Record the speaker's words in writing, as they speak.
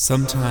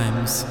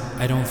Sometimes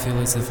I don't feel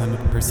as if I'm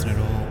a person at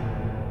all,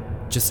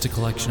 just a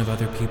collection of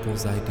other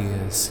people's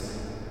ideas.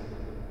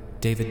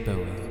 David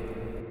Bowie.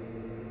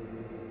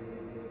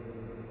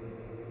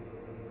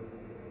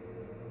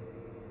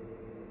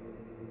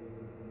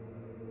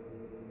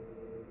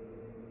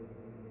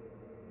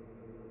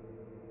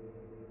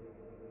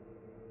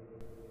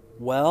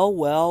 Well,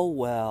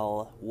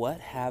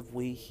 what have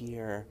we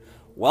here?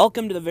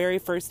 Welcome to the very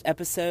first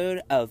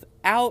episode of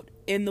Out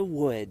in the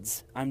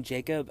Woods. I'm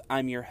Jacob,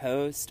 I'm your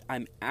host.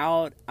 I'm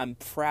out, I'm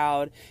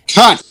proud.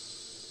 Cut!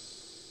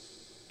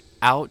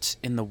 Out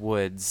in the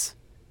Woods,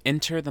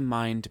 Enter the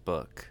Mind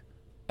Book,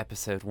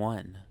 Episode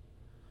 1.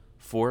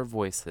 4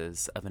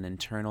 Voices of an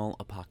Internal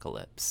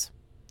Apocalypse.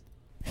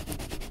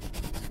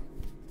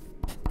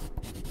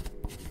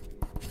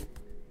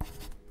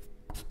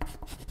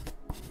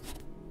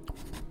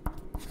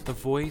 The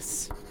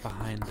voice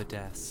behind the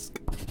desk.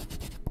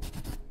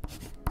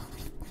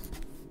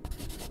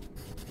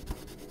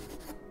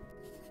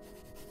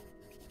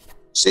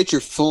 State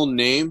your full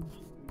name,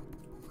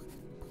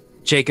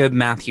 Jacob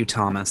Matthew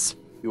Thomas.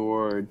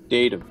 your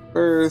date of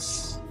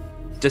birth,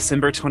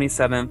 December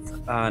 27th,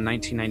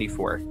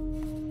 1994.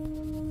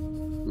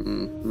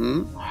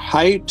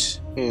 height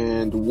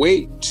and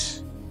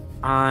weight,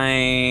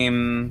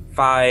 I'm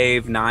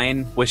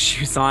 5'9", with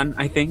shoes on,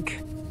 I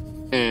think.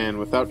 and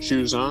without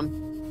shoes on.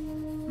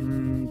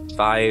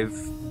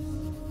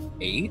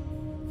 5'8".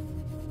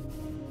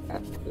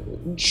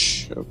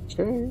 Average.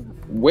 Okay.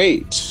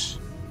 Weight.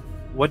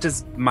 What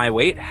does my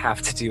weight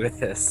have to do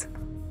with this?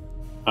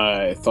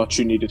 I thought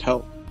you needed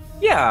help.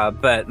 Yeah,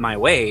 but my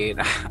weight,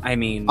 I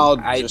mean... I'll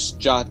just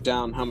jot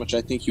down how much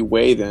I think you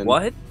weigh then.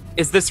 What?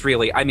 Is this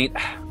really? I mean,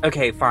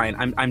 okay, fine,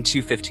 I'm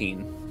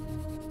 215.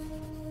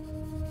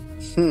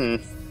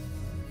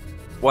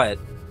 What?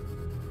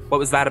 What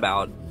was that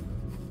about?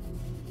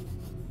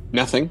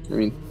 Nothing. I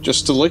mean,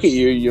 just to look at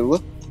you, you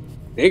look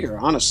bigger,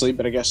 honestly,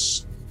 but I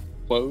guess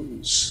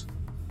clothes.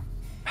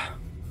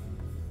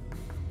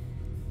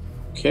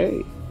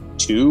 Okay.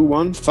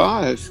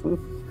 215.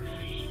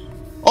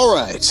 All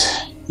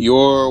right.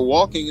 You're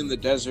walking in the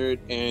desert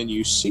and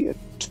you see a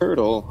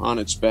turtle on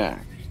its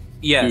back.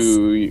 Yes,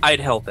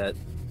 I'd help it.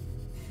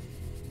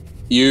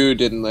 You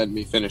didn't let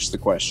me finish the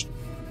question.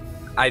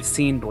 I've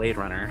seen Blade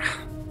Runner.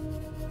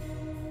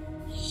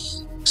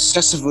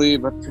 Excessively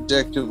but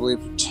predictably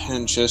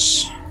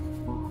pretentious.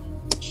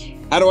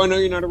 How do I know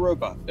you're not a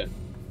robot, then?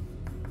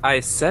 I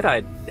said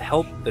I'd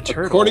help the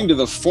turtle. According to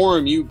the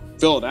form you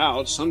filled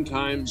out,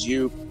 sometimes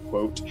you,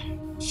 quote,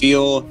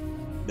 feel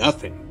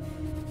nothing.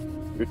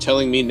 You're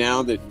telling me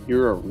now that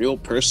you're a real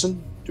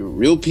person? Do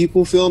real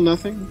people feel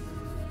nothing?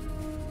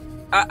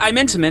 I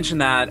meant to mention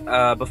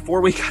that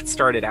before we got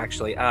started,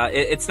 actually.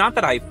 It's not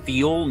that I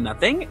feel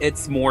nothing.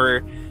 It's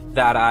more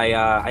that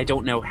I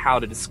don't know how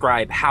to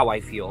describe how I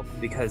feel,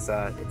 because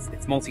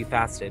it's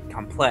multifaceted,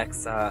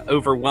 complex,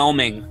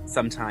 overwhelming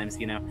sometimes,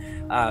 you know.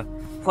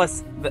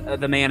 Plus,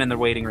 the man in the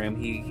waiting room,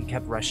 he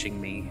kept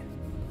rushing me.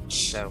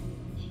 So,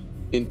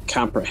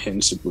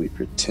 incomprehensibly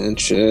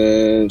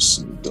pretentious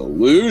and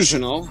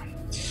delusional.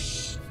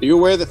 Are you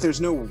aware that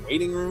there's no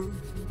waiting room?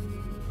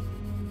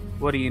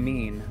 What do you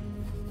mean?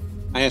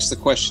 I asked the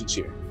questions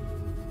here.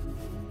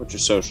 What's your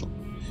social?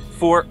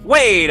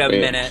 Wait a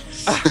minute.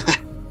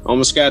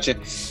 Almost got you.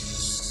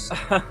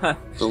 A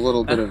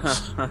little bit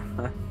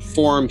of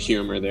form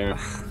humor there.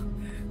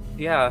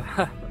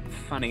 Yeah,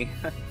 funny.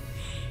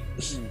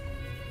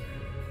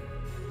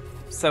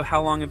 So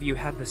how long have you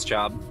had this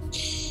job?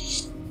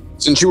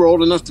 Since you were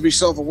old enough to be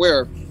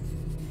self-aware.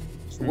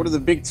 So what are the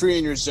big 3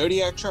 in your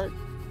zodiac chart?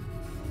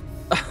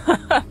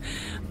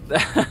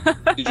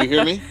 Did you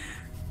hear me?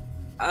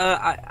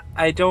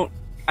 I don't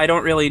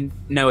really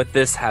know what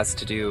this has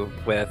to do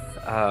with.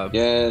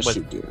 Yes,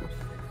 you do.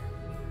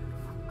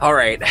 All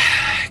right,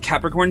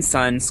 Capricorn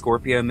Sun,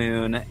 Scorpio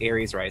Moon,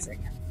 Aries Rising.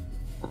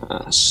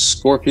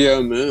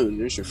 Scorpio Moon.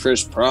 There's your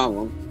first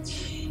problem.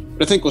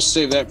 But I think we'll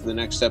save that for the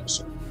next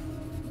episode.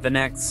 The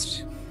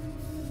next...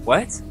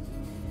 What?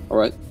 All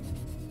right.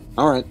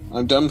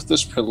 I'm done with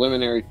this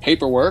preliminary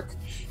paperwork.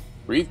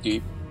 Breathe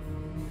deep.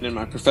 And in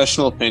my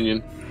professional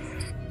opinion,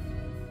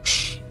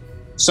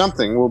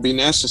 something will be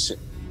necessary.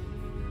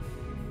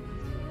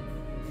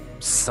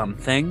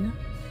 Something?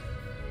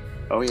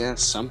 Oh yeah,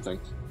 something.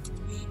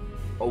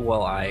 Oh,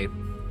 well,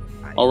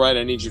 All right,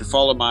 I need you to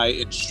follow my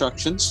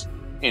instructions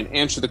and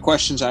answer the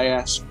questions I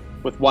ask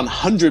with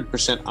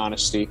 100%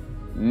 honesty,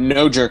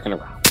 no jerking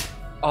around.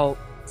 All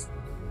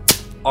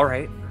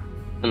right.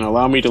 And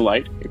allow me to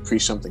light a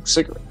pre-something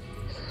cigarette.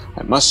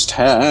 I must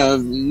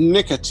have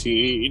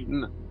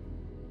nicotine.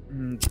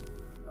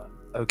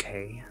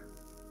 Okay.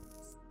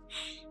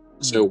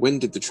 So when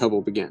did the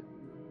trouble begin?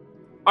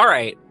 All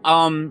right.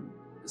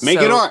 Make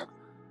it art.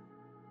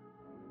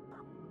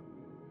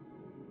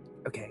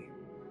 Okay.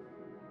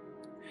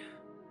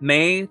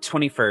 May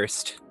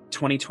 21st,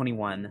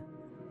 2021,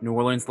 New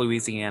Orleans,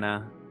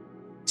 Louisiana,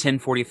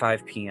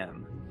 10:45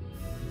 p.m.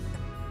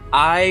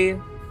 I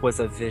was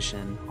a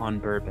vision on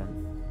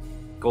bourbon.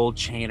 Gold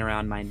chain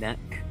around my neck,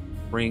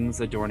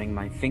 rings adorning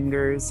my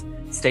fingers,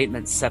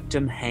 statement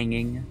septum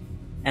hanging,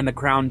 and the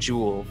crown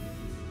jewel,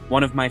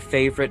 one of my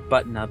favorite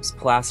button-ups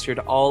plastered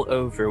all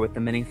over with the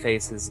many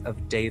faces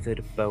of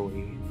David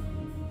Bowie.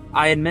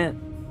 I admit,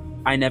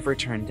 I never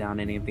turned down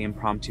any of the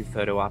impromptu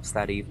photo ops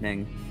that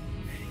evening.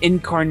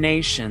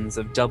 Incarnations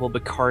of double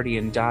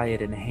Bacardian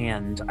diet in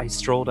hand, I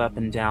strolled up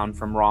and down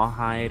from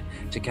Rawhide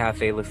to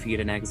Café Lafitte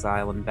in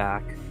Exile and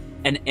back,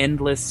 an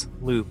endless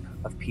loop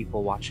of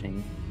people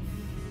watching.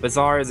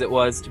 Bizarre as it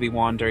was to be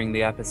wandering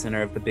the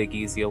epicenter of the Big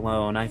Easy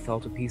alone, I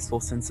felt a peaceful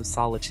sense of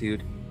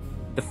solitude,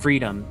 the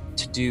freedom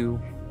to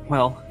do,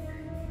 well,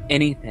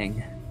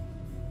 anything,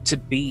 to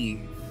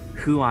be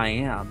who I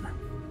am.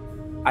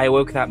 I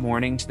awoke that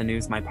morning to the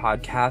news my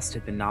podcast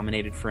had been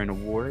nominated for an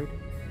award,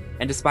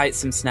 and despite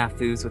some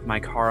snafus with my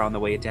car on the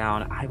way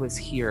down, I was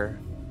here,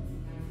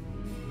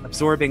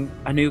 absorbing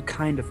a new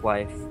kind of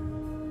life,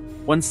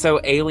 one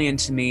so alien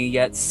to me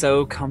yet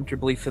so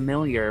comfortably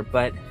familiar,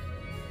 but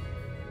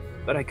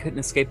I couldn't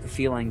escape the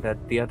feeling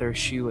that the other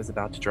shoe was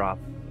about to drop,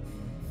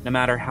 no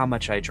matter how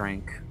much I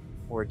drank,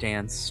 or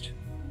danced,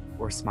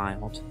 or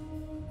smiled.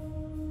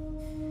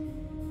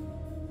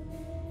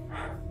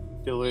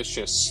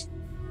 Delicious.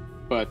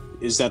 But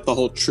is that the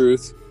whole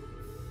truth?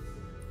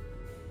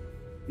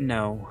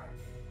 No.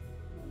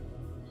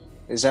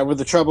 Is that where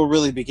the trouble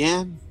really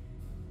began?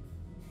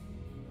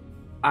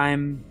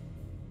 I'm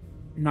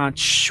not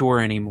sure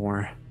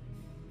anymore.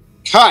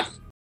 Cut!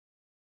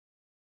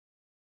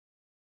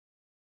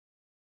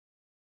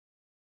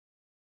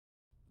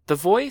 The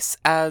voice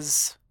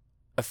as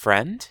a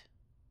friend?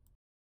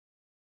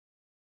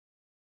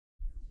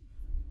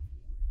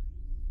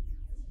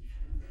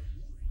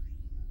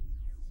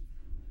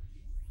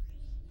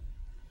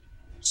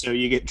 So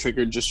you get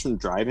triggered just from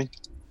driving?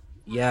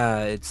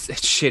 Yeah, it's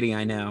shitty,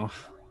 I know.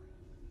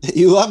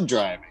 You love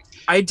driving.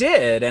 I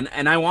did,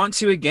 and I want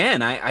to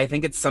again. I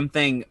think it's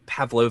something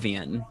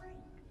Pavlovian.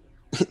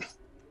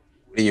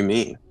 What do you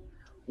mean?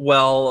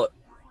 Well,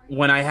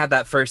 when I had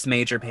that first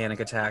major panic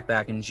attack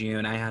back in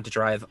June, I had to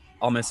drive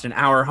almost an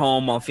hour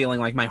home while feeling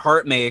like my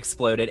heart may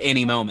explode at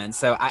any moment.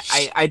 So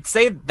I'd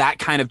say that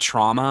kind of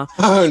trauma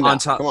Oh, no, on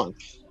top. come on.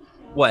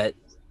 What?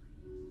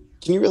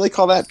 Can you really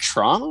call that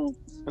trauma?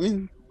 I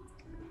mean...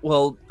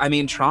 Well, I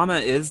mean, trauma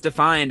is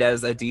defined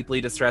as a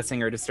deeply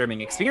distressing or disturbing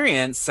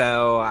experience,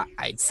 so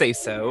I'd say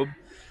so.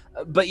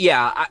 But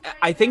yeah,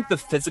 I think the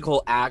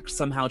physical act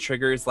somehow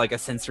triggers like a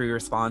sensory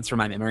response from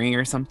my memory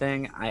or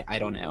something. I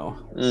don't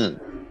know.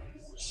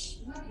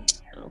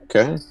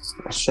 Okay.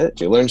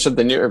 Shit, you learn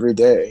something new every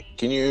day.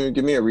 Can you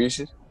give me a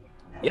reason?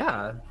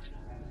 Yeah.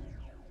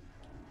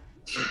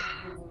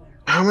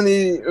 How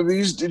many of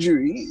these did you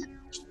eat?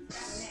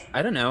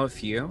 I don't know, a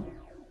few.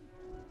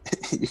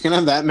 You can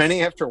have that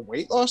many after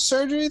weight loss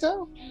surgery,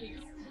 though?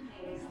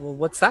 Well,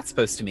 what's that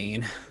supposed to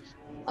mean?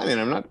 I mean,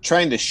 I'm not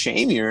trying to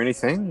shame you or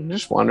anything. I'm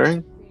just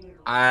wondering.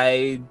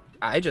 I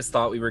just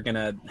thought we were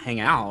gonna hang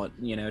out,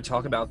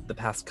 talk about the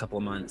past couple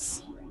of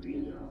months.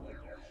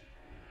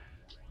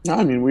 No,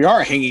 I mean, we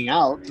are hanging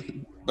out,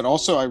 but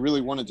also I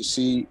really wanted to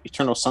see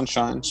Eternal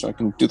Sunshine so I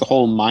can do the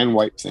whole mind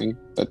wipe thing.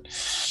 But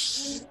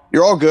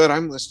you're all good.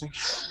 I'm listening.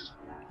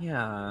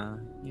 Yeah.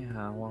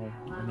 Well,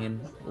 I mean,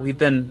 we've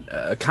been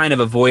kind of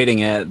avoiding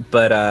it,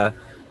 but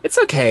it's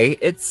okay.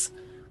 It's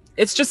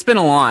just been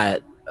a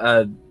lot.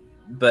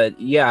 But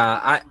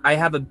yeah, I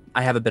have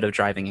a bit of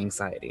driving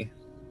anxiety.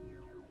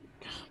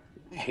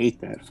 I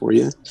hate that for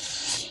you.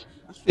 It's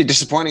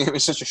disappointing having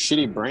such a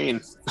shitty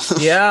brain.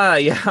 Yeah.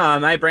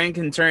 My brain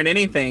can turn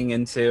anything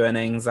into an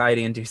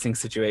anxiety-inducing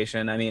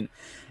situation. I mean,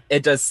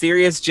 it does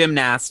serious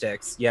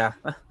gymnastics. Yeah,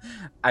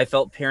 I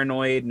felt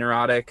paranoid,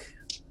 neurotic.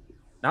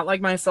 Not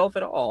like myself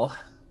at all.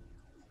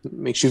 It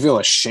makes you feel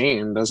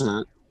ashamed, doesn't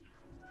it?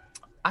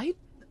 I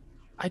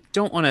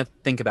don't want to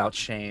think about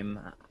shame.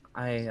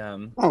 I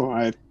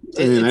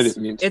didn't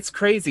mean to. It's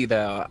crazy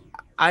though.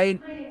 I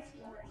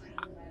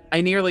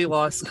nearly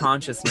lost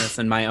consciousness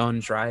in my own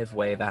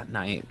driveway that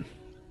night.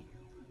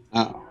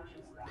 Oh.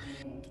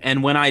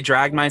 And when I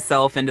dragged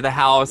myself into the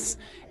house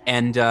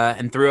and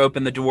threw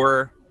open the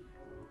door,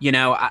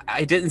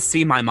 I didn't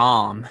see my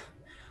mom.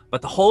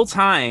 But the whole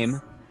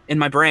time in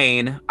my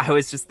brain, I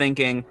was just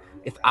thinking,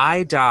 if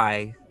I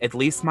die, at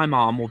least my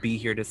mom will be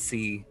here to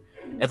see.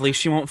 At least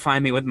she won't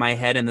find me with my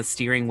head in the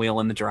steering wheel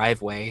in the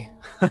driveway.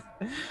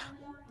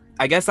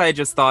 I guess I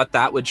just thought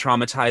that would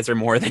traumatize her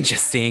more than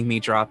just seeing me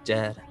drop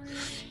dead.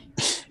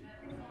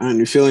 And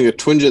you're feeling a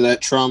twinge of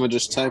that trauma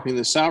just typing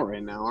this out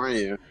right now, aren't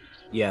you?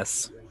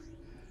 Yes.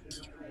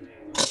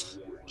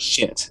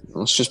 Shit.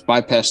 Let's just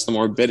bypass the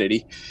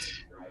morbidity.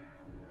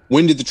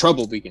 When did the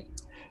trouble begin?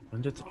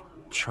 When did the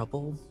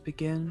trouble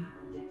begin?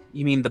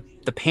 You mean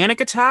the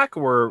panic attack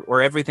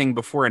or everything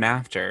before and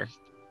after?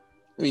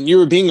 I mean, you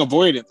were being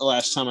avoidant the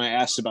last time I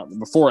asked about the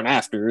before and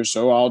after,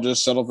 so I'll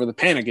just settle for the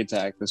panic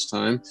attack this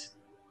time.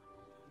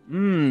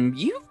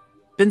 You've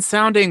been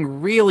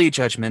sounding really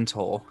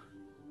judgmental.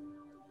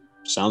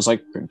 Sounds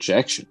like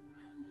projection.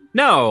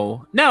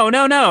 No.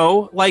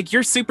 Like,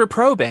 you're super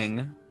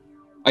probing.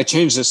 I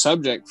changed the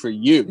subject for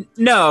you.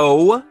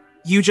 No.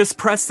 You just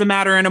press the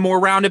matter in a more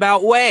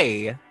roundabout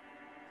way.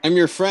 I'm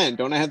your friend.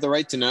 Don't I have the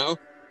right to know?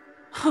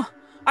 Huh.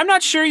 I'm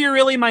not sure you're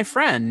really my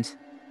friend.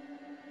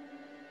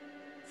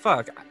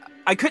 Fuck.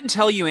 I couldn't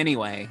tell you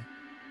anyway.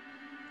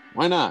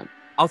 Why not?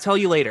 I'll tell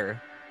you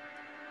later.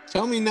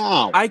 Tell me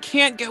now. I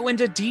can't go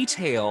into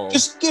detail.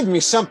 Just give me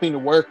something to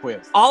work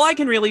with. All I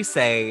can really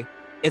say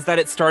is that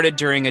it started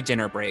during a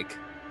dinner break.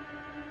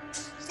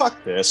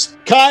 Fuck this.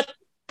 Cut!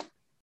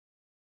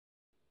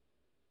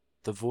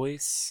 The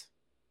voice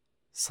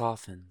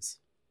softens.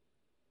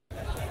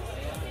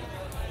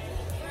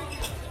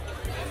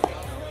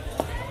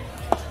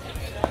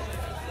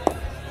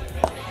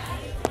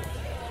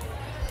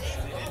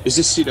 Is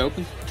this seat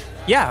open?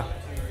 Yeah.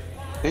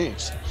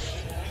 Thanks.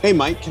 Hey,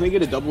 Mike, can I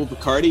get a double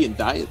Bacardi and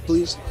diet,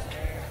 please?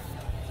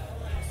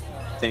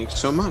 Thanks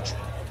so much.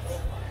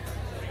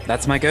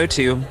 That's my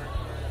go-to.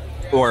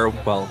 Or,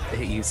 well,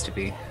 it used to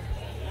be.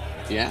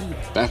 Yeah?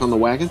 Back on the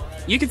wagon?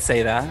 You could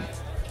say that.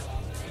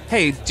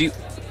 Hey, do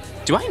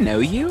I know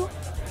you?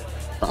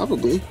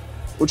 Probably.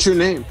 What's your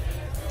name?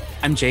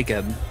 I'm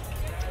Jacob.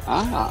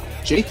 Ah,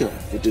 Jacob,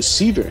 the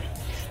deceiver.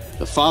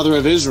 The father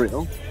of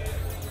Israel.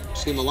 You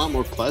seem a lot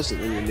more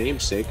pleasant than your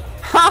namesake.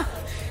 Ha!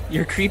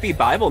 Your creepy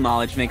Bible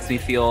knowledge makes me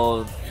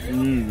feel...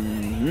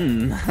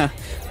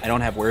 I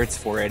don't have words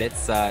for it.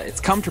 It's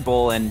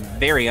comfortable and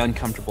very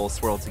uncomfortable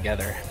swirled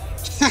together.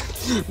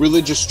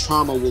 Religious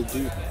trauma will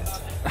do that.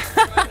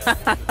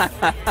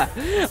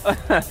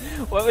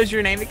 What was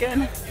your name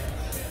again?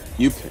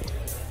 You pick.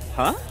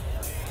 Huh?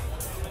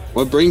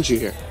 What brings you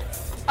here?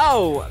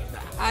 Oh,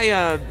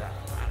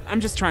 I'm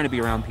just trying to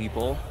be around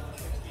people.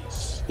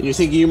 And you're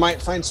thinking you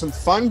might find some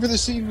fun for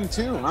this evening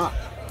too, huh?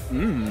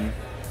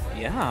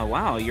 Yeah,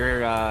 wow,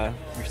 you're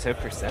so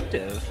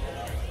perceptive.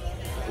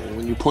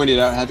 When you pointed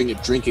out having a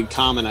drink in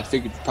common, I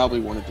figured you probably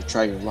wanted to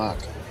try your luck.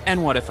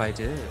 And what if I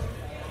did?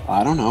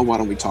 I don't know. Why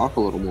don't we talk a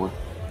little more?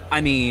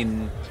 I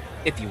mean,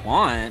 if you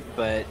want,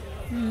 but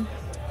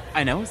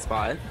I know a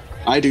spot.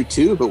 I do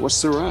too, but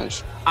what's the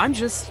rush?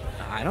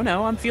 I don't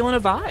know, I'm feeling a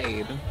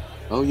vibe.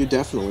 Oh, you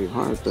definitely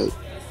are, but do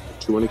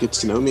you want to get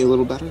to know me a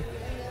little better?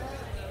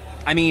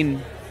 I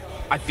mean,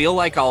 I feel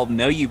like I'll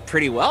know you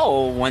pretty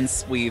well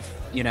once we've,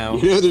 You know,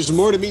 there's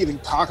more to me than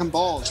cock and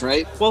balls,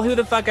 right? Well, who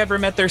the fuck ever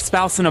met their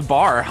spouse in a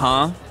bar,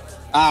 huh?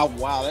 Ah,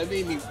 wow, that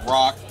made me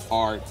rock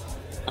hard.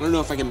 I don't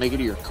know if I can make it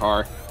to your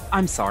car.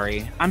 I'm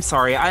sorry.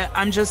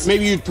 I'm just...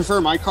 Maybe you'd prefer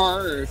my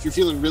car, or if you're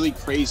feeling really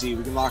crazy,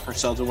 we can lock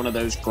ourselves in one of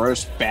those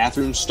gross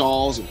bathroom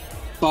stalls and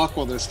fuck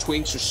while those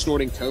twinks are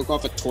snorting coke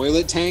off a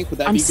toilet tank. Would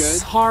that be good? I'm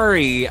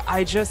sorry.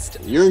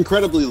 You're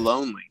incredibly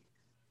lonely.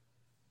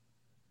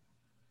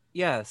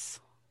 Yes.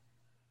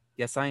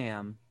 Yes, I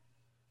am.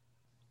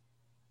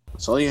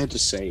 That's all you had to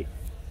say.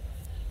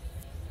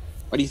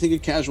 Why do you think a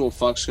casual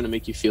fuck's gonna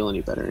make you feel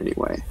any better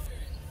anyway?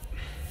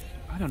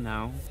 I don't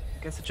know.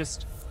 I guess it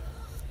just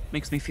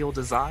makes me feel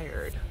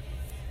desired.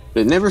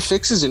 But it never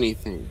fixes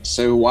anything,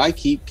 so why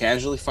keep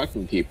casually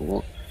fucking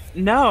people?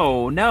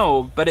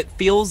 No, but it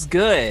feels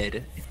good.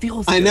 It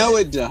feels good. I know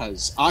it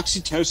does.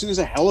 Oxytocin is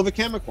a hell of a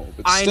chemical,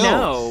 but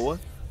still.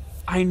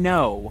 I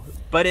know.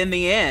 But in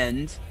the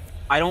end,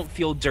 I don't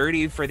feel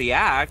dirty for the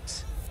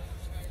act.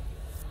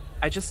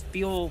 I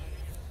feel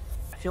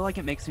like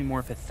it makes me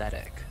more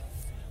pathetic.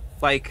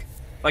 Like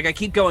I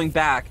keep going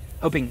back,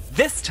 hoping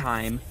this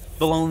time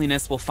the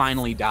loneliness will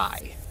finally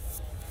die.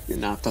 You're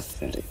not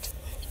pathetic.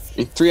 I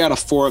mean, 3 out of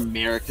 4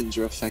 Americans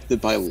are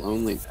affected by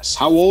loneliness.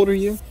 How old are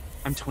you?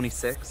 I'm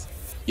 26.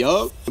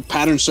 Yup. The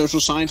pattern social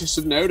scientists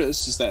have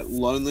noticed is that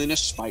loneliness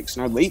spikes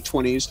in our late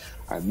 20s,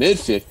 our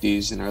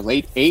mid-50s, and our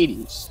late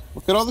 80s.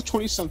 Look at all the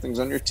 20-somethings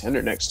on your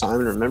Tinder next time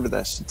and remember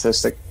that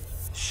statistic.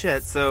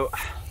 Shit, so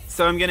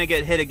I'm gonna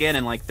get hit again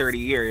in like 30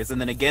 years,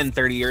 and then again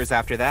 30 years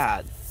after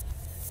that.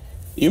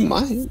 You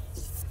might.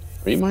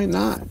 Or you might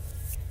not.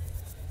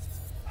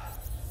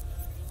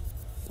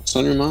 What's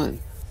on your mind?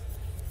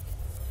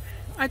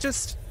 I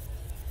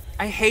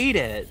hate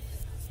it.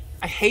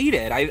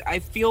 I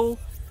feel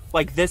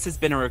like this has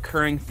been a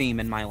recurring theme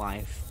in my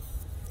life.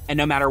 And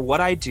no matter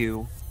what I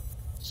do,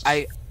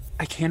 I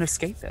can't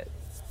escape it.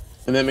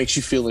 And that makes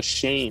you feel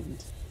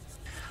ashamed.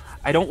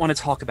 I don't want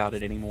to talk about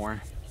it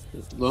anymore.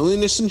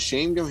 Loneliness and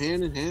shame go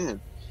hand in hand.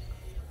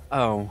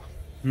 Oh,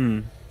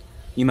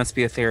 you must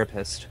be a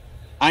therapist.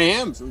 I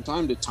am from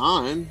time to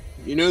time.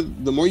 You know,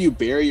 the more you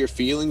bury your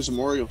feelings, the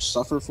more you'll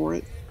suffer for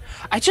it.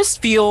 I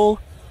just feel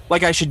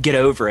like I should get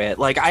over it.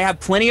 Like, I have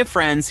plenty of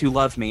friends who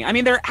love me. I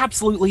mean, they're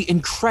absolutely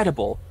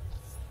incredible.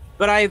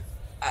 But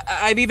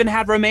I've even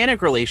had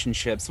romantic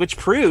relationships, which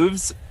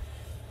proves,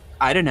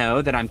 I don't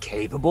know, that I'm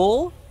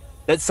capable,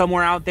 that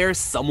somewhere out there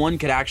someone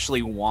could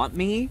actually want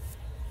me.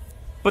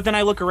 But then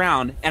I look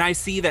around and I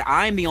see that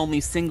I'm the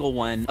only single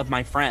one of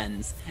my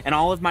friends, and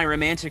all of my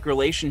romantic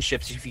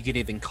relationships, if you could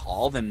even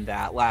call them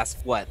that, last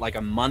what, like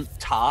a month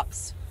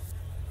tops?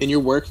 And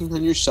you're working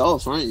on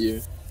yourself, aren't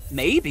you?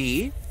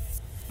 Maybe,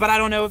 but I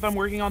don't know if I'm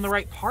working on the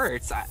right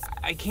parts.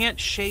 I can't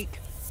shake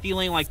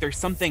feeling like there's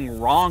something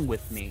wrong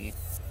with me,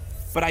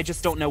 but I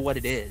just don't know what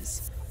it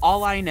is.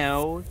 All I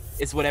know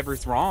is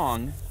whatever's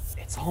wrong,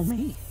 it's all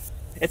me.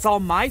 It's all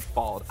my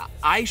fault.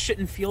 I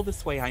shouldn't feel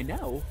this way, I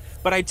know.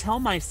 But I tell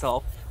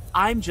myself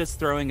I'm just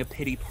throwing a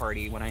pity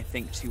party when I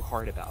think too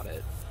hard about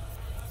it.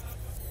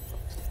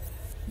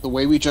 The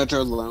way we judge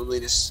our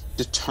loneliness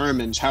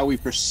determines how we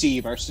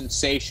perceive our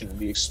sensation of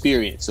the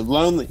experience of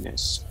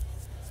loneliness.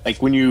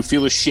 Like when you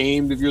feel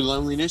ashamed of your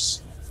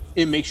loneliness,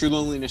 it makes your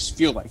loneliness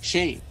feel like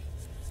shame.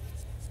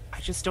 I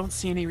just don't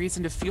see any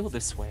reason to feel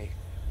this way.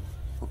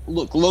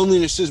 Look,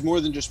 loneliness is more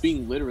than just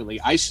being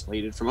literally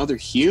isolated from other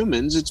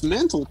humans. It's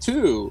mental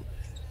too.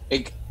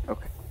 Okay.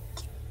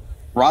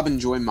 Robin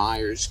Joy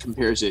Myers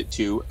compares it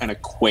to an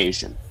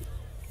equation.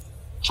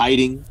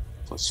 Hiding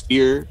plus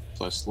fear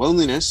plus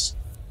loneliness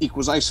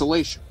equals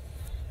isolation.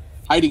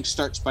 Hiding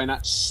starts by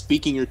not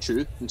speaking your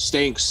truth and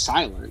staying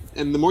silent.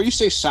 And the more you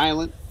stay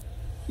silent,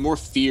 the more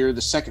fear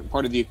the second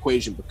part of the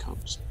equation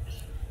becomes.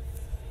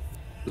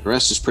 The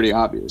rest is pretty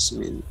obvious. I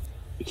mean,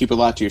 you keep a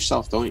lot to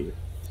yourself, don't you?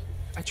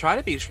 I try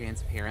to be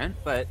transparent,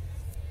 but,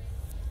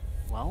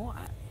 well,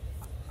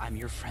 I'm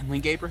your friendly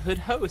neighborhood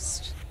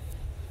host.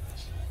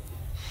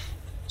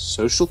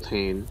 Social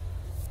pain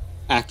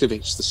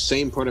activates the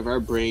same part of our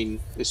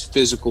brain as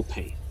physical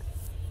pain.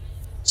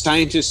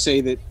 Scientists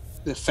say that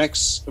the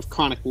effects of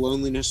chronic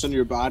loneliness on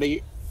your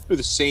body are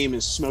the same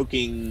as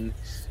smoking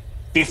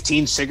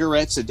 15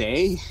 cigarettes a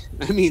day.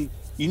 I mean,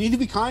 you need to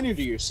be kinder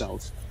to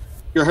yourself.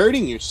 You're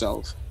hurting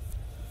yourself.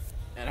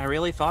 And I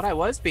really thought I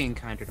was being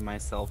kinder to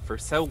myself for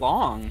so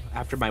long.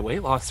 After my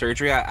weight loss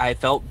surgery, I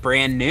felt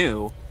brand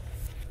new.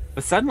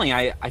 But suddenly,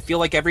 I feel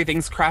like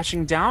everything's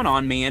crashing down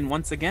on me, and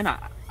once again,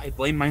 I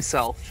blame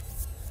myself.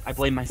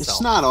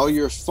 It's not all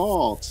your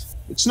fault.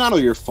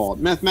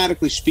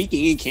 Mathematically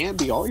speaking, it can't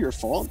be all your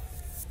fault.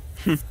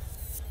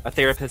 A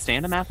therapist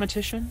and a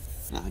mathematician?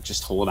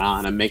 Just hold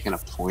on, I'm making a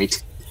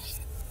point.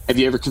 Have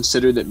you ever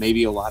considered that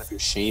maybe a lot of your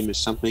shame is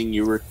something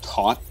you were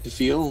taught to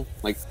feel?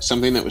 Like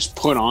something that was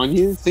put on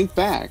you? Think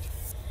back.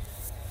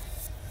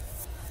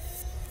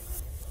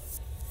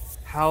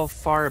 How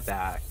far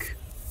back?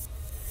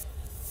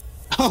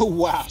 Oh,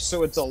 wow,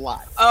 so it's a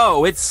lot.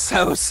 Oh, it's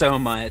so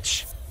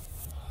much.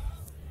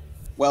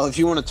 Well, if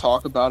you want to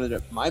talk about it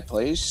at my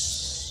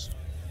place,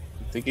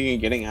 I'm thinking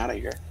of getting out of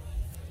here.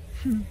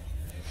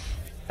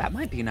 That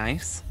might be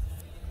nice.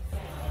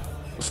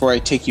 Before I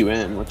take you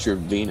in, what's your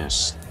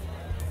Venus?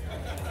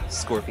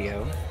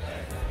 Scorpio.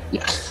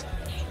 Yeah,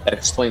 that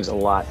explains a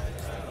lot.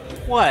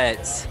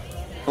 What?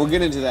 We'll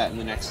get into that in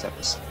the next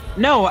episode.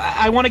 No,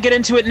 I want to get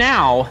into it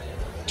now.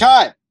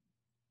 Cut!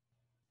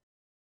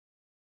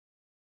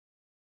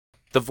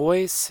 The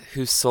voice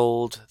who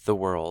sold the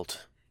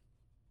world.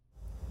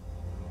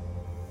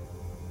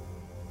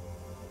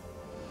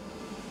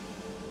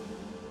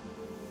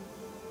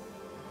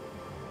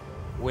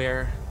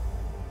 Where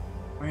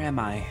am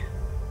I?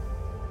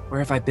 Where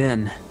have I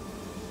been?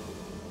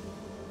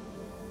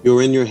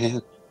 You're in your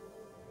head.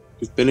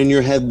 You've been in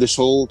your head this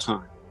whole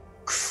time.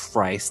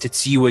 Christ,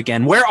 it's you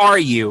again. Where are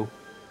you?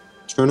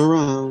 Turn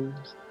around.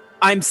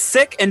 I'm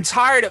sick and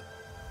tired of...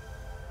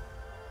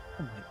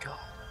 Oh my god.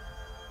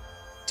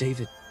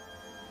 David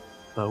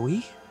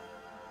Bowie?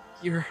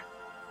 You're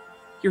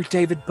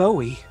David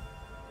Bowie.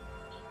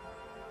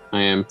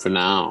 I am for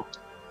now.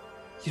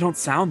 You don't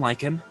sound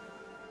like him.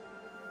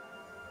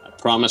 I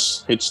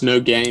promise it's no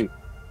game.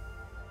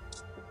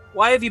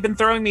 Why have you been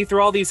throwing me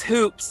through all these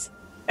hoops?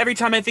 Every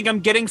time I think I'm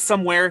getting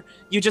somewhere,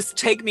 you just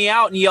take me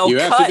out and yell, You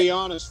cut! have to be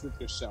honest with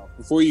yourself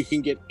before you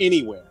can get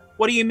anywhere.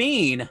 What do you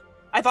mean?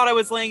 I thought I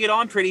was laying it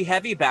on pretty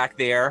heavy back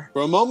there.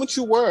 For a moment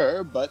you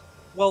were, but...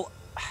 Well,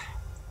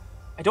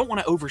 I don't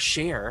want to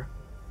overshare.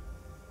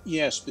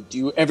 Yes, but do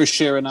you ever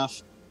share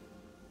enough?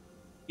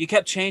 You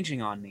kept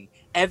changing on me.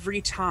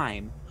 Every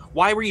time.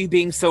 Why were you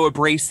being so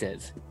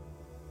abrasive?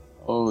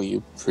 Oh,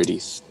 you pretty...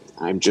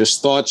 I'm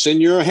just thoughts in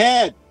your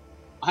head.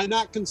 I'm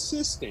not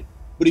consistent.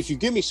 But if you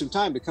give me some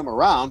time to come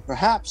around,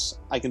 perhaps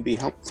I can be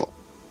helpful.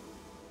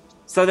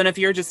 So then if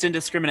you're just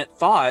indiscriminate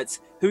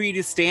thoughts, who are you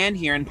to stand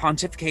here and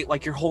pontificate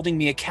like you're holding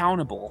me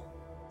accountable?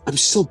 I'm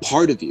still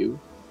part of you.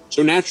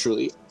 So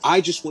naturally,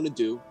 I just want to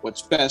do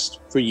what's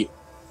best for you.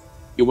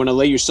 You want to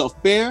lay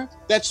yourself bare?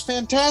 That's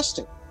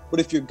fantastic.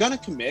 But if you're gonna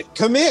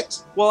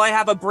commit! Well, I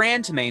have a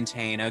brand to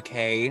maintain,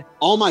 okay?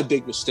 All my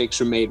big mistakes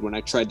were made when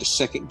I tried to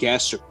second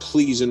guess or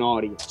please an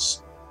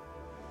audience.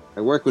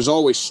 My work was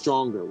always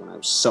stronger when I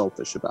was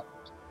selfish about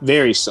it.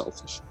 Very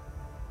selfish.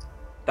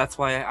 That's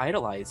why I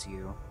idolize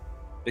you.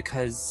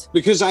 Because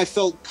I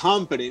felt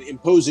confident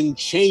imposing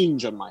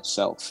change on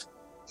myself.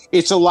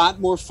 It's a lot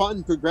more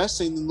fun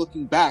progressing than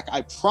looking back,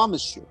 I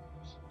promise you.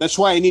 That's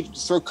why I needed to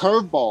throw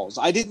curveballs.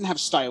 I didn't have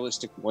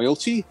stylistic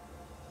loyalty.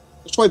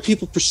 That's why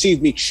people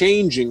perceived me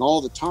changing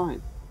all the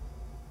time.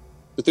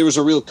 But there was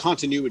a real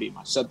continuity in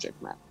my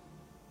subject matter.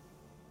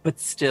 But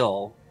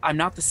still, I'm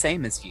not the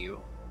same as you.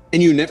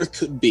 And you never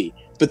could be.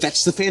 But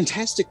that's the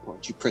fantastic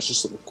part, you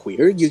precious little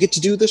queer. You get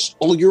to do this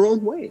all your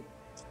own way.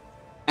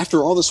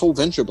 After all, this whole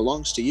venture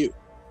belongs to you.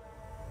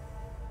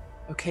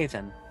 Okay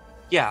then.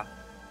 Yeah,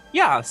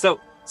 so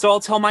I'll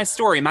tell my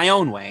story my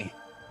own way.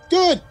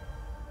 Good!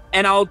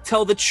 And I'll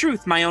tell the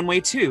truth my own way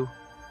too.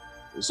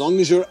 as long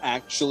as you're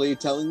actually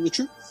telling the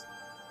truth.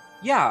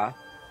 Yeah.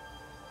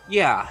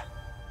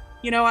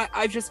 You know,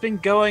 I've just been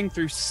going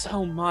through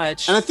so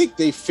much. And I think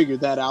they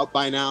figured that out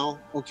by now,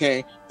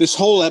 okay? This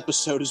whole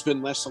episode has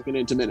been less like an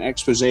intimate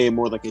expose and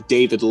more like a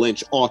David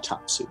Lynch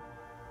autopsy.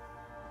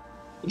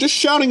 Just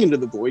shouting into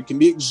the void can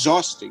be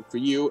exhausting for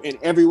you and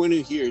everyone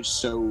who hears,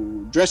 so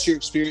dress your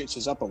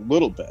experiences up a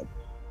little bit,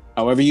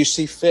 however you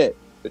see fit,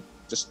 but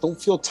just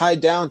don't feel tied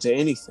down to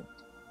anything.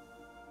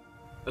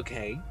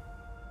 Okay.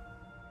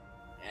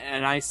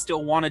 And I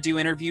still want to do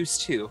interviews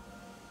too.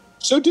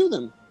 So do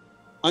them.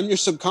 I'm your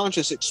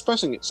subconscious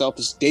expressing itself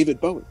as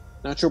David Bowie,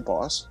 not your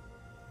boss.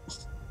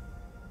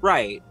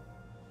 Right.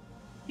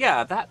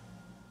 Yeah, that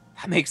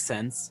makes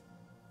sense.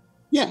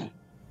 Yeah.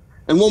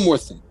 And one more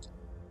thing.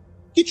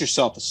 Get your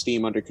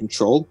self-esteem under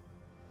control.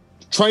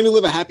 Trying to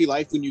live a happy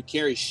life when you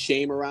carry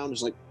shame around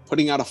is like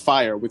putting out a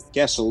fire with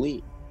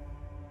gasoline.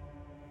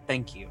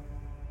 Thank you.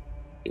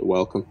 You're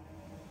welcome.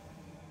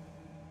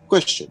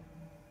 Question.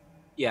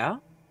 Yeah?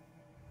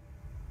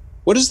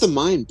 What is the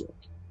Mind Book?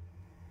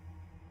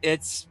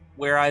 It's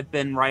where I've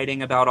been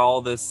writing about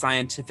all the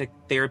scientific,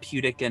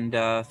 therapeutic, and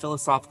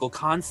philosophical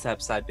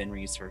concepts I've been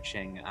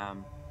researching,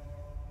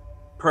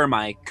 per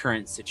my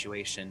current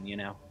situation, you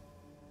know.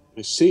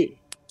 I see.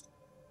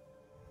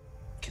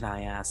 Can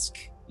I ask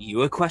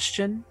you a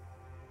question?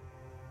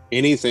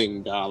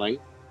 Anything, darling.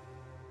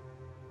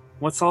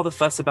 What's all the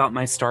fuss about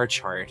my star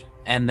chart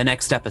and the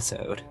next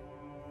episode?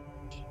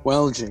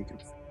 Well,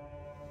 Jacob,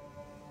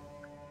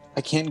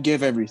 I can't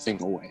give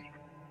everything away.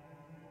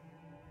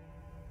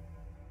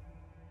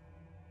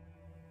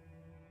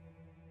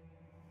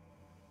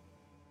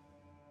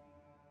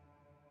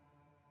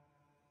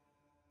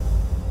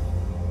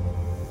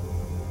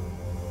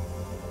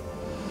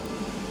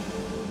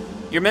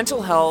 Your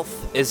mental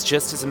health is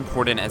just as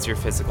important as your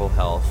physical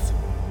health.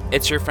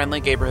 It's your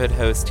friendly neighborhood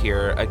host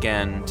here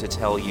again to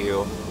tell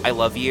you I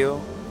love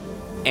you,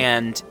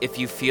 and if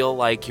you feel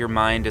like your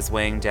mind is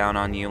weighing down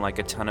on you like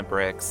a ton of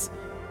bricks,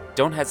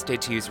 don't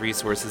hesitate to use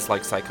resources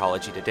like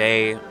Psychology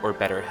Today or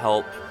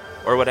BetterHelp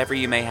or whatever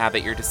you may have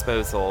at your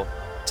disposal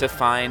to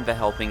find the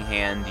helping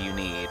hand you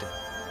need.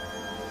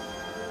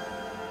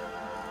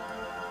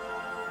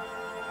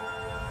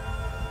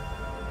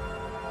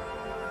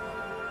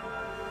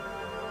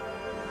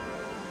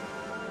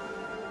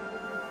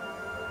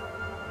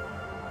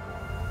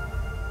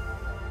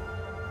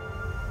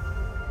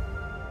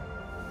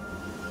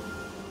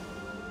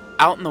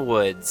 Out in the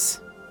Woods,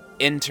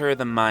 Enter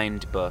the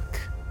Mind Book,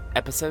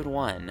 Episode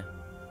 1,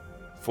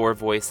 4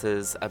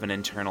 Voices of an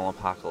Internal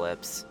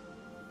Apocalypse,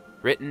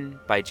 written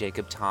by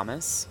Jacob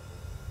Thomas,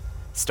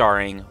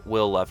 starring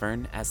Will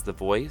Lovern as the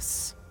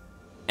voice,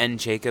 and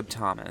Jacob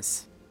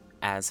Thomas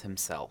as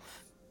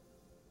himself.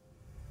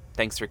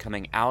 Thanks for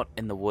coming out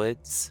in the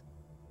woods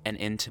and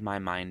into my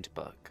mind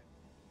book.